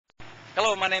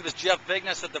Hello, my name is Jeff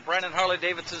Vignes at the Bradenton Harley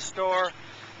Davidson store.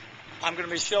 I'm going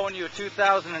to be showing you a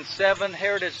 2007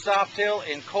 Heritage Softail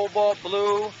in cobalt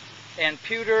blue and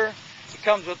pewter. It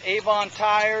comes with Avon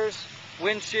tires,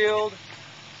 windshield,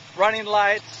 running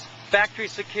lights, factory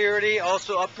security,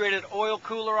 also upgraded oil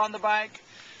cooler on the bike.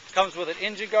 Comes with an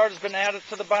engine guard that's been added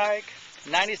to the bike,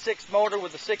 96 motor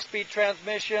with a 6-speed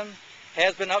transmission,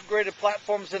 has been upgraded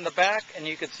platforms in the back, and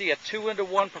you can see a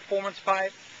 2-in-1 performance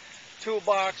pipe,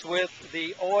 toolbox with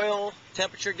the oil,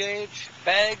 temperature gauge,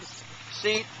 bags,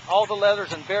 seat, all the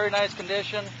leather's in very nice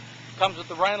condition. Comes with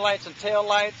the running lights and tail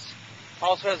lights.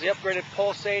 Also has the upgraded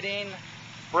pulsating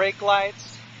brake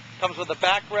lights. Comes with a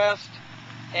backrest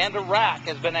and a rack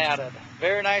has been added.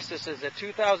 Very nice. This is a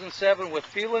 2007 with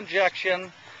fuel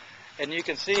injection, and you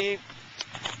can see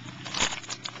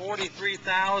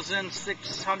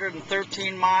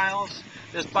 43,613 miles.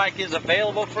 This bike is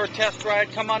available for a test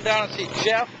ride. Come on down and see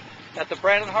Jeff at the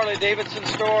Bradenton Harley Davidson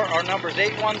store. Our number is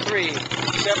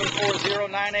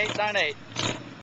 813-740-9898.